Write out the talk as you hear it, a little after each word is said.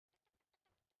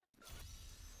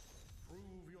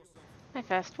My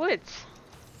first woods.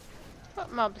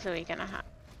 What mobs are we gonna have?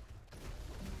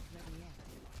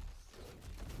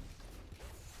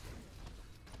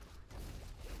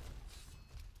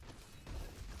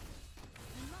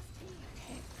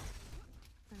 Okay.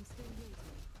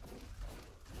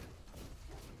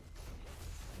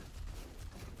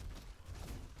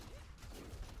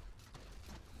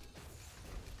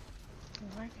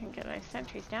 I can get those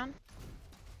sentries down.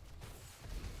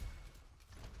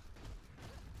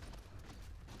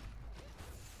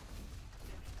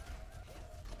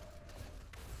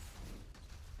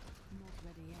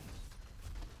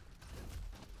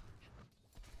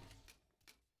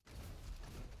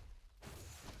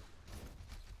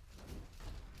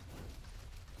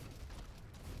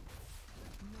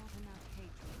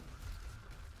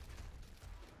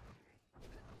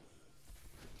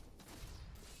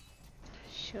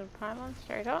 Shield pylon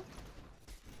straight up.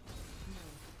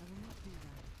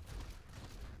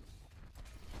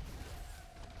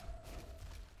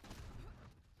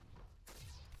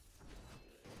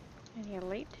 Any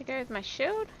elite to go with my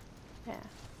shield? Yeah.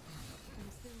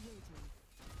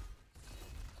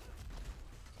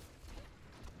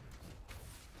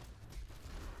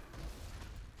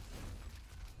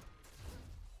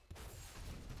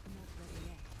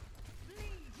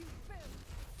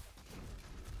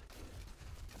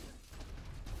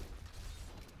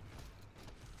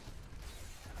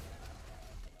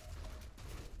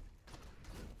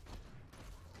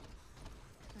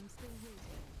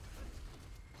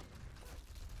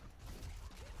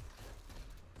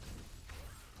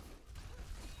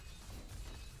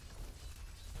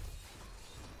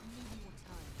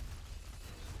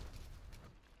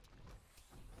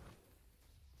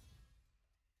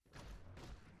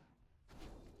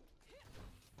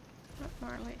 Oh,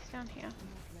 more elites down here.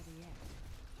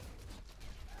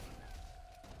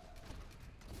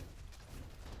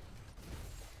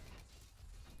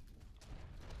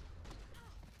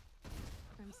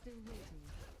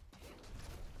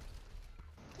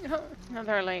 Oh,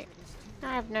 another elite.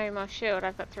 I have no more shield.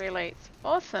 I've got 3 elites.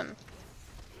 Awesome.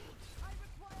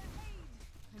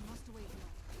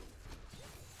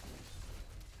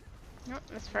 Oh,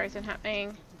 there's frozen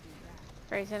happening.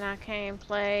 Frozen arcane,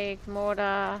 plague,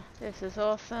 mortar. This is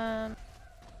awesome.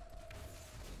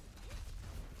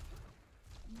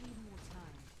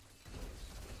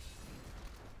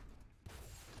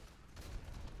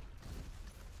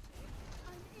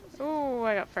 Ooh,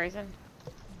 I got frozen.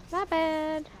 Not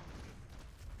bad.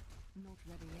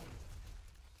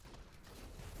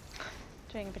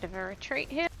 Doing a bit of a retreat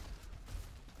here.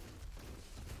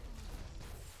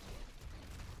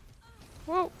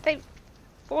 Whoa, they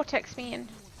vortex me in.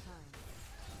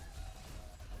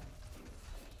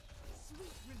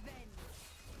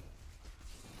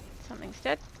 Something's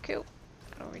dead. Cool.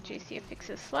 I'll reduce the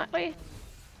affixes slightly.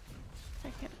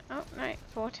 Okay. Oh, no.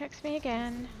 Vortex me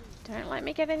again. Don't let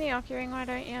me get in the Ocuring, why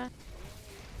don't you?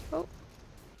 Oh.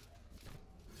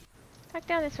 Back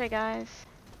down this way, guys.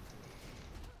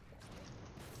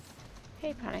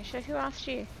 Hey, Punisher, who asked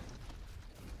you?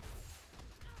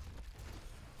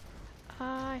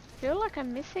 I feel like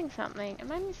I'm missing something.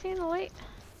 Am I missing an elite?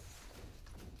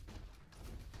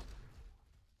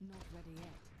 Not ready yet.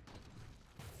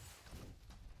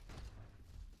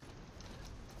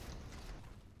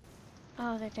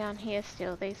 Oh, they're down here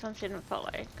still. These ones didn't follow.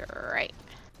 Great.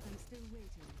 I'm still waiting.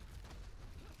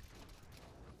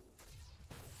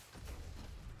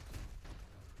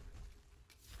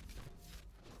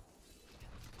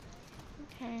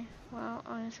 Okay, well,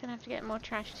 I'm just gonna have to get more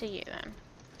trash to you then.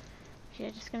 If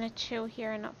you're just gonna chill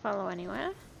here and not follow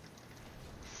anywhere.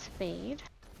 Speed.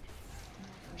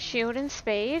 Shield and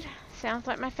speed. Sounds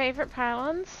like my favorite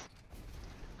pylons.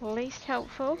 Least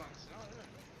helpful.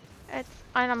 And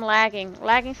I'm lagging.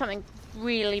 Lagging something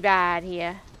really bad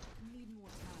here.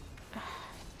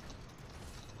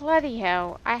 Bloody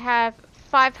hell. I have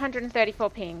 534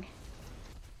 ping.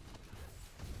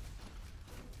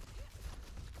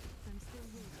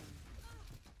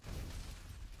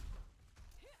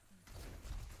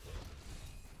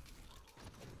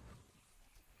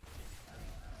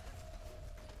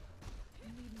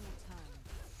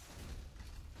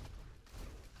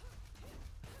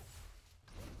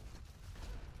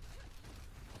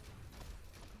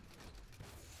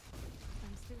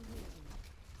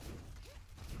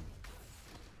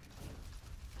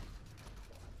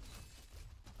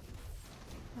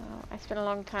 Well, I spent a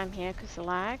long time here because of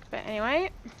lag, but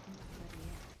anyway.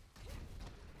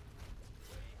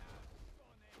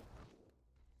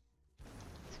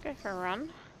 Let's go for a run.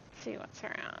 See what's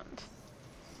around.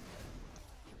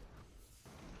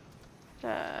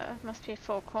 Must be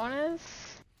 4 corners.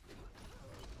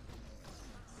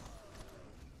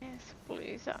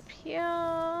 blues up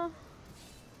here.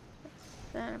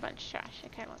 Then a bunch of trash.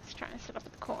 Okay, let's try and set up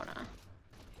at the corner.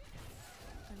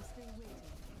 I'm still waiting.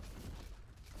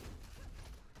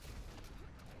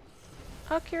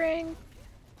 Occurring.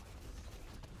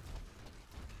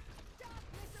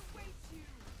 Darkness awaits you.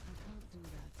 I can't do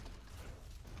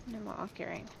that. No more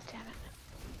occurring. Damn it.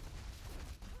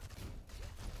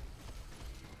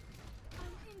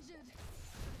 I'm injured.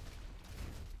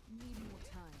 Need more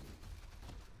time.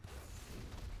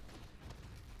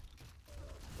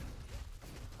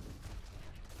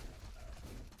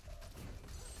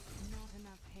 Not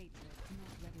enough hatred.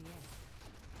 Not ready yet.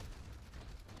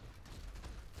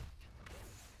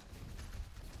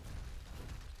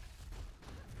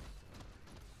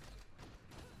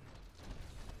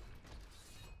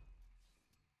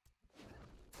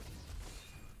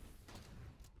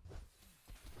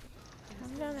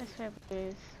 Come down this way,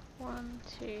 blues. 1,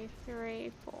 2,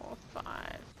 3, 4, 5.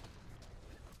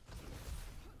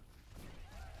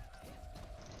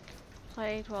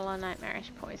 Plague, Dweller,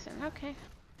 Nightmarish, Poison. Okay.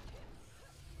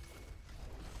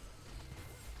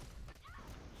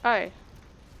 Oh.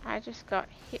 I just got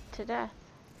hit to death.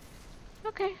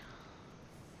 Okay.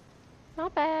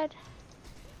 Not bad.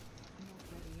 Not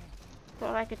ready yet.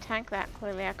 Thought I could tank that.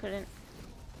 Clearly I couldn't.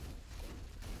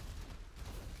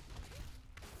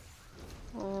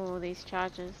 Oh, these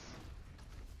charges.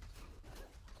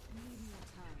 Need more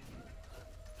time.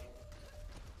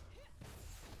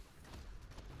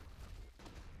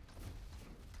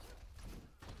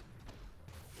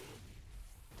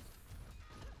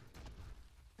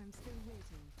 I'm still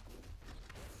waiting.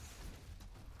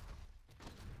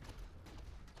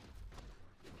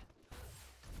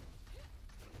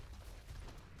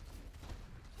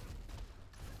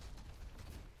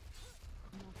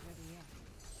 Not ready yet.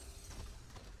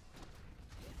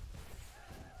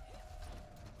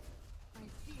 I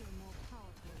feel more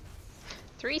powerful.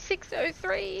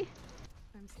 3603!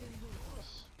 I'm still waiting.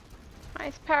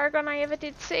 Highest paragon I ever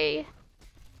did see.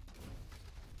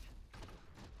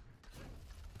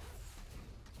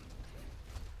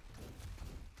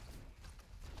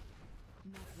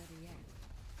 Not ready yet.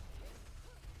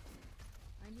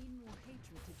 I need more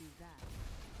hatred to do that.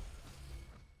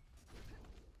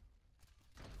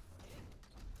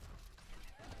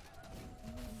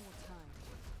 Need more time.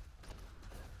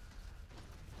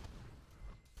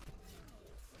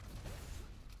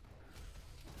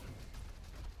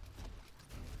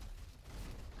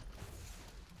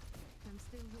 I'm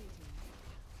still waiting.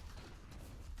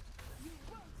 You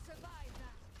won't survive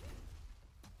that.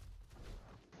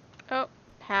 Oh,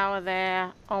 power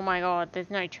there. Oh my god, there's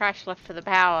no trash left for the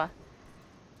power.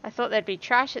 I thought there'd be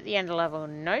trash at the end of level.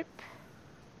 Nope.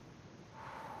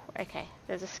 Okay,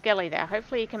 there's a skelly there.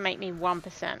 Hopefully you can make me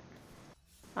 1%.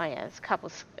 Oh yeah, there's a couple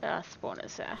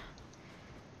spawners there.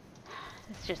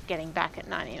 It's just getting back at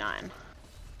 99.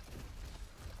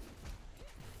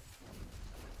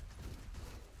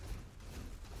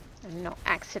 And not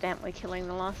accidentally killing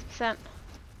the last percent.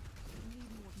 Need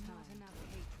more time. Not enough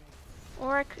hatred.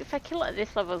 Or if I kill it at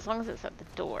this level, as long as it's at the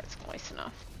door, it's close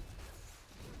enough.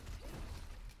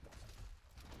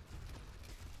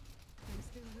 I'm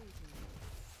still waiting.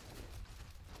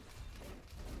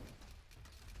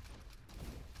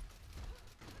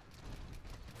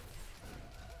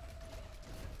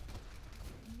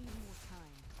 Need more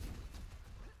time.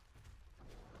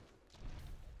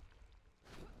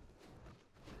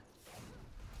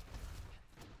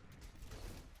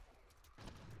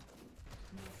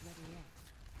 Not ready yet.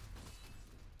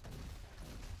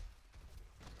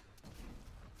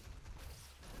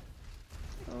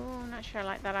 Oh, not sure I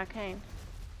like that arcane.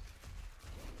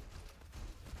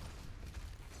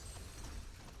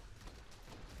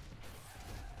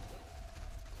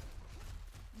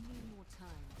 Need more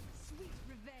time. Sweet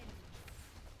revenge.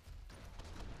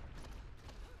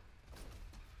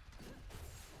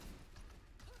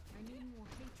 I need more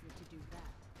hatred to do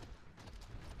that.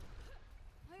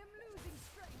 I am losing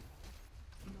strength.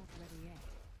 Not ready yet.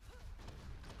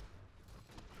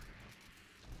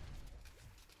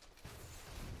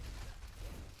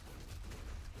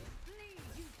 Please,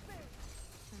 you spirit.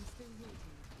 I'm still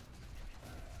waiting.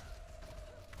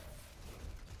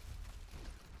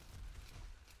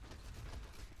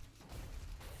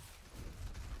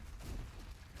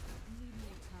 Need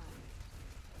more time.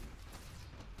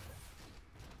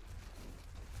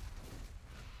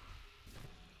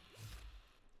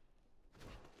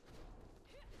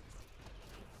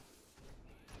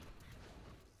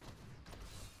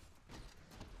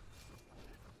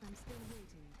 I'm still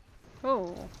waiting.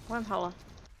 Oh, wormhole.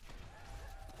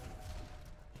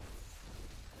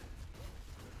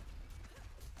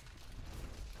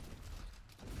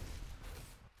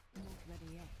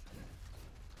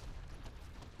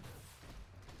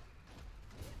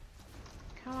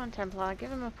 on, Templar,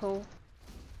 give him a pull.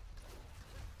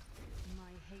 My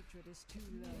hatred is too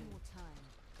low. More time.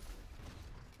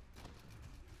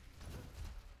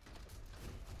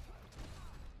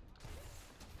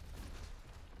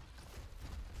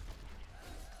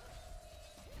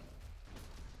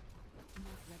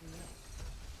 Not ready yet.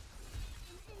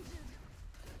 I'm injured.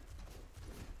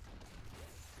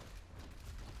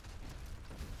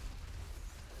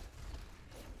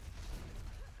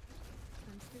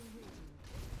 I'm still waiting.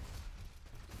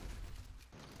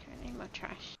 Okay, I need more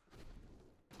trash.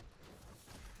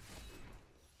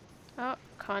 Oh,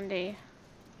 Condi.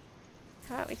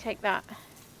 How about we take that?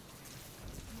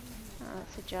 Oh,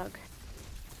 that's a jug.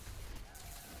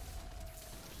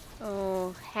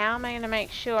 Oh, how am I going to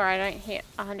make sure I don't hit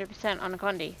 100% on a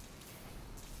Condi?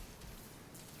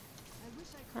 I wish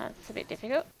I could. That's a bit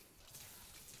difficult.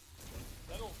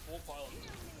 Is that all 4 pilots?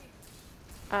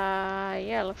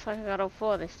 Yeah, looks like I got all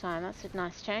 4 this time. That's a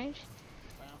nice change.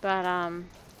 Wow. But,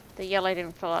 the yellow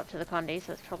didn't fall up to the Condi,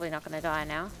 so it's probably not going to die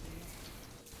now.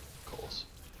 Of course.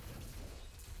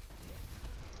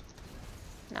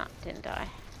 No, didn't die.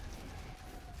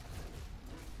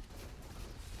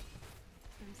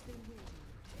 I'm still waiting.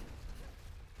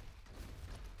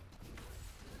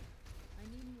 I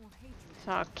need more hatred.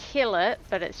 So I'll kill it,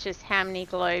 but it's just how many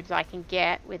globes I can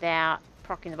get without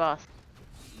proccing the boss.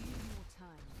 I need more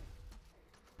time.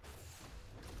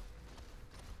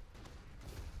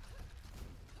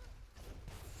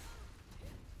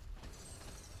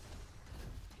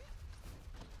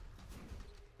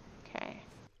 Okay.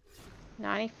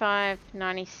 95,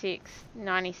 96,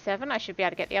 97. I should be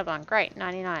able to get the other one. Great,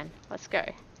 99. Let's go.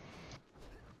 I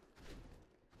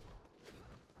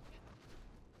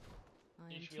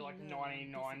You am should be too like low on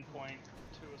 99.2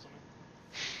 or something.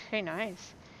 Who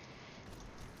knows?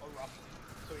 Or roughly.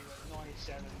 So you got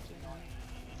 97 to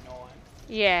 99.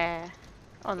 Yeah,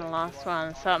 on the last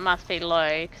one. So it must be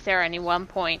low, because they're only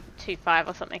 1.25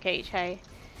 or something each, hey?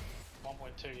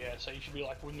 1.2, yeah. So you should be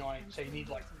like with 90. So you need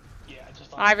like, yeah,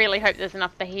 just I really hope there's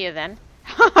enough to here then.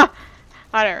 I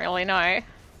don't really know.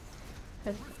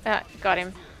 Got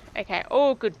him. Okay,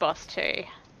 all good boss too.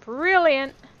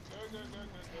 Brilliant. Go, go, go, go,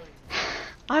 go.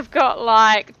 I've got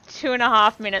like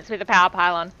 2.5 minutes with the power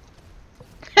pylon.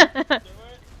 Do it.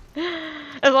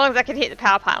 As long as I can hit the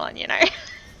power pylon, you know. I'm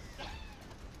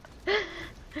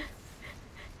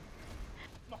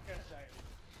not gonna say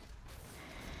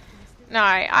it.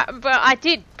 No, but I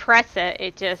did press it.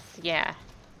 It just, yeah.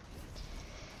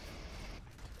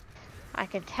 I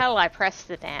can tell I pressed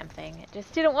the damn thing. It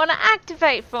just didn't want to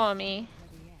activate for me.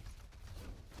 ready yet.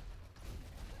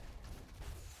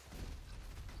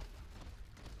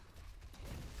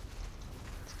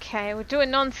 Okay, we're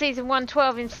doing non-season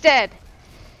 112 instead.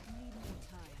 I need more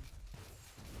time.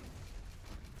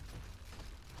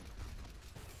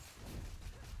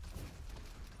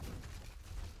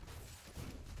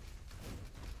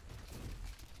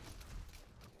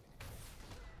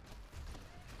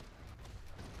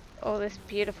 All this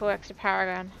beautiful extra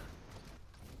paragon.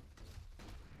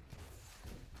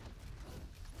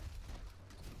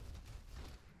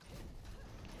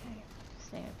 Okay,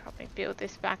 just need to probably build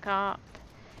this back up.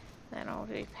 Then I'll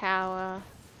do power.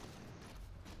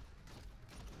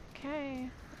 Okay,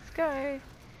 let's go. I'm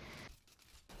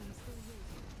still waiting.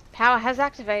 Power has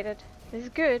activated. This is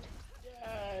good.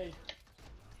 Yay.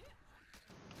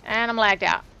 And I'm lagged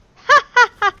out.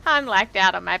 I'm lagged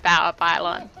out on my power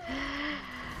pylon.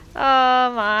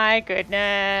 Oh my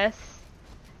goodness.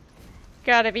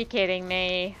 Gotta be kidding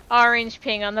me. Orange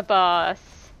ping on the boss.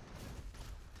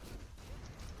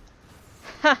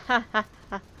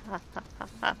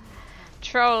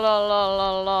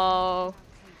 Trollolololo.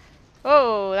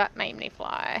 Oh, that made me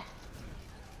fly.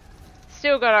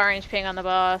 Still got orange ping on the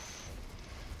boss.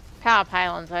 Power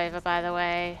pylon's over, by the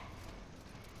way.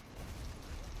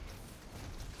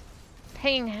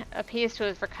 Ping appears to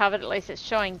have recovered, at least it's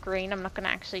showing green. I'm not going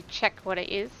to actually check what it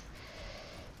is,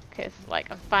 because like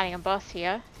I'm fighting a boss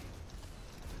here.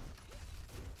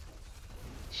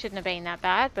 Shouldn't have been that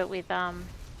bad, but with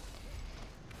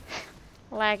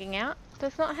lagging out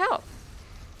does not help.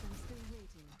 I'm still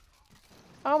waiting.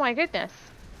 Oh my goodness.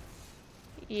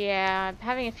 Yeah, I'm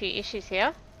having a few issues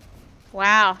here.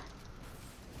 Wow.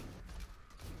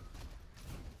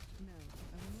 No,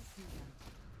 I will not do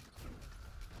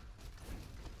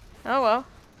that. Oh well.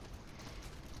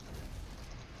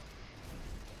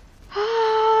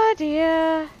 Oh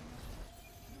dear.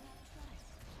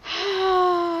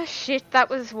 Oh shit, that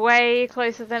was way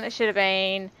closer than it should have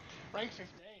been. Rank 15.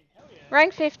 Hell yeah.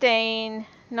 Rank 15,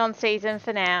 non-season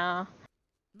for now.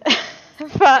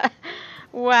 But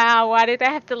wow, why did I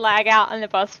have to lag out on the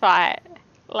boss fight?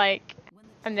 Like, When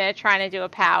the I'm there trying to do a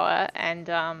power and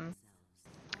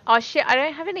oh shit, I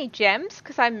don't have any gems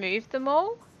because I moved them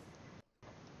all.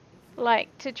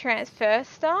 Like to transfer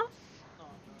stuff. Oh,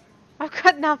 no. I've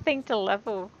got nothing to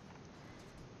level.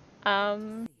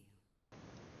 I've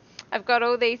got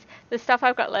all these, the stuff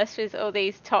I've got left is all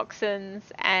these toxins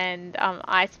and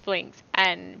ice blinks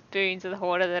and boons of the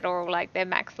hoarder that are all like their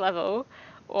max level,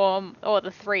 or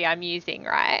the 3 I'm using,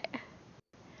 right?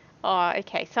 Oh,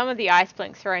 okay. Some of the ice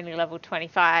blinks are only level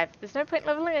 25. There's no point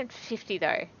leveling at 50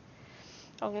 though.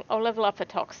 I'll level up a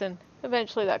toxin.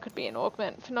 Eventually that could be an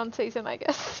augment for non-season, I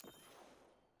guess.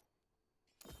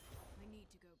 I need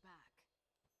to go back.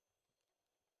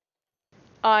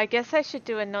 Oh, I guess I should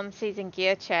do a non-season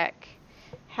gear check.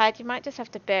 Had, you might just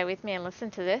have to bear with me and listen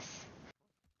to this.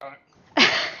 Alright.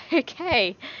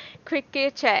 Okay, quick gear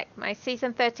check. My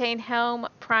season 13 helm,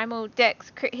 primal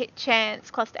dex, crit hit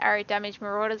chance, cluster arrow damage,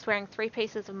 marauders, wearing 3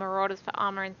 pieces of marauders for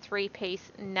armor and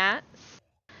 3-piece nats.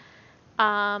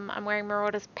 I'm wearing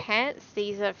marauders pants.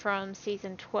 These are from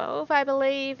season 12, I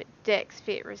believe. Dex,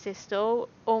 fit, resist all,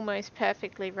 almost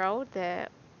perfectly rolled. There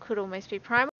could almost be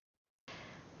primal.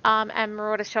 And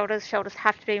marauder shoulders. Shoulders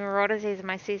have to be marauders. These are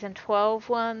my season 12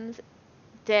 ones.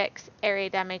 Dex, area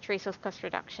damage, resource cost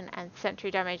reduction, and sentry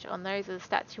damage on those are the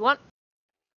stats you want.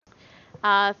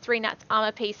 3 Nats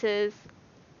armor pieces.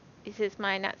 This is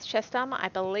my Nats chest armor. I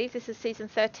believe this is season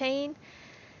 13.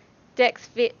 Dex,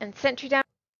 fit, and sentry damage.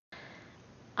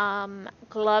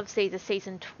 Gloves, these are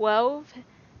season 12.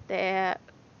 They're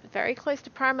very close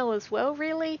to primal as well,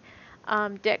 really.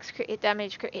 Dex, crit hit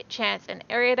damage, crit hit chance, and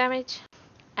area damage.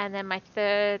 And then my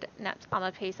 3rd Nats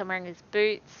armor piece I'm wearing is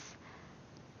boots.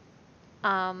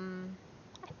 I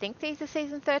think these are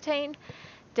season 13.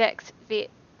 Dex, Vit,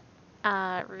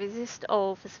 resist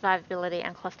all for survivability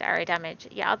and cluster area damage.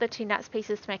 Your other 2 Nats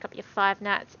pieces to make up your 5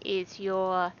 Nats is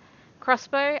your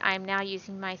crossbow. I am now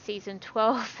using my season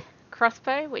 12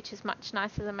 crossbow, which is much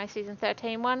nicer than my season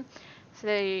 13 one.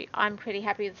 So I'm pretty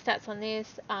happy with the stats on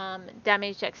this.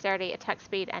 Damage, dexterity, attack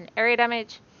speed, and area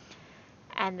damage.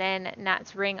 And then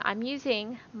Nat's ring. I'm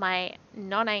using my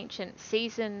non-ancient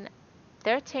season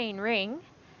 13 ring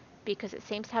because it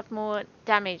seems to have more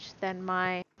damage than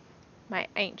my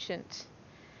ancient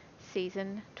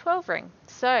season 12 ring.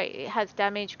 So it has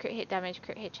damage, crit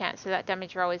hit chance. So that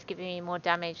damage roll is giving me more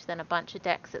damage than a bunch of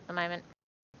decks at the moment.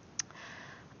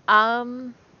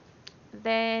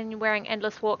 Then wearing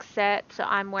Endless Walk set. So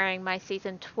I'm wearing my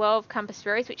season 12 Compass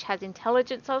Rose, which has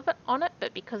intelligence on it,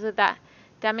 but because of that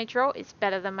damage roll, it's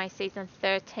better than my season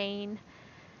 13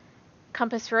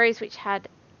 Compass Rose, which had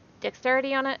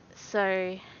dexterity on it.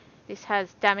 So this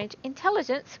has damage,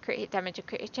 intelligence, crit hit damage, and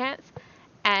crit hit chance.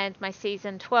 And my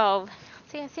season 12,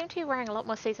 see, I seem to be wearing a lot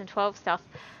more season 12 stuff.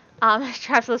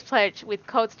 Traveler's Pledge with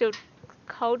cold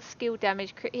skill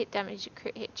damage, crit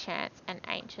hit chance, and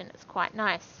ancient. It's quite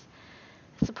nice.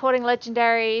 Supporting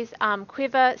legendaries,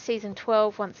 Quiver, season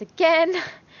 12 once again.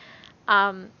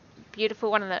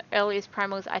 Beautiful, one of the earliest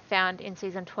primals I found in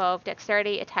season 12.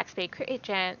 Dexterity, attack speed, crit hit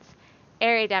chance,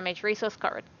 area damage, resource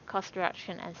cost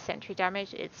reduction, and sentry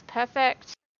damage. It's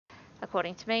perfect,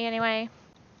 according to me anyway.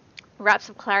 Wraps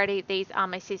of Clarity, these are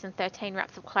my season 13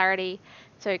 Wraps of Clarity.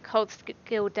 So cold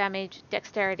skill damage,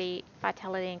 dexterity,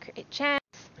 vitality, and crit hit chance.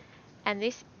 And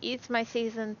this is my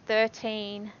season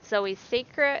 13 Zoe's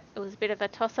Secret. It was a bit of a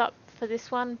toss-up for this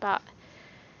one, but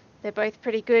they're both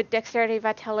pretty good. Dexterity,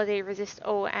 vitality, resist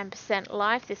all, and percent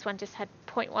life. This one just had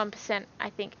 0.1%,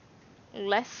 I think,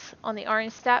 less on the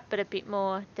orange stat, but a bit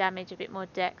more damage, a bit more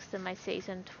dex than my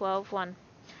season 12 one.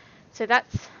 So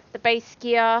that's the base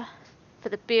gear for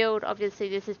the build. Obviously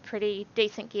this is pretty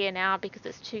decent gear now because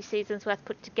it's 2 seasons worth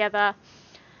put together.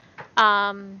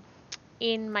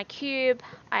 In my cube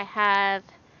I have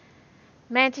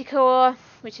Manticore,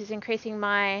 which is increasing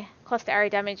my cluster area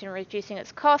damage and reducing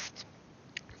its cost.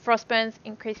 Frostburns,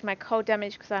 increasing my cold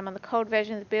damage because I'm on the cold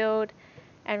version of the build.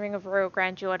 And Ring of Royal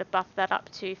Grandeur to buff that up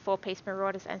to 4-piece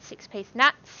Marauders and 6-piece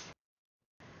Nats.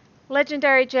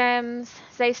 Legendary gems,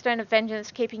 Zaystone of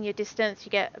Vengeance, keeping your distance, you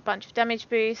get a bunch of damage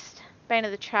boost. Bane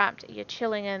of the Trapped, you're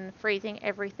chilling and freezing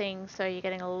everything, so you're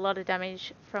getting a lot of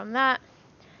damage from that.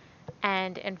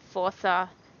 And Enforcer,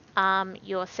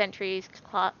 your sentries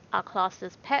are classed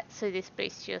as pets, so this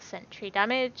boosts your sentry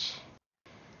damage.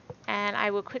 And I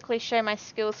will quickly show my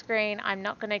skill screen. I'm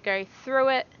not going to go through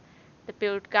it. The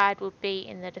build guide will be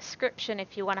in the description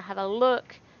if you want to have a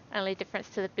look. Only difference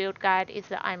to the build guide is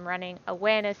that I'm running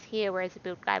awareness here, whereas the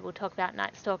build guide will talk about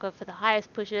Night Stalker for the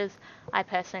highest pushes. I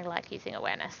personally like using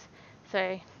awareness.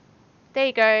 So there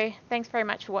you go. Thanks very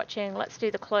much for watching. Let's do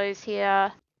the close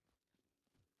here.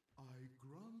 I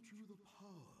grant you the power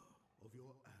of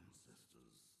your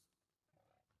ancestors.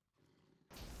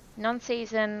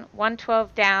 Non-season,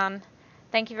 112 down.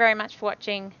 Thank you very much for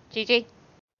watching. GG.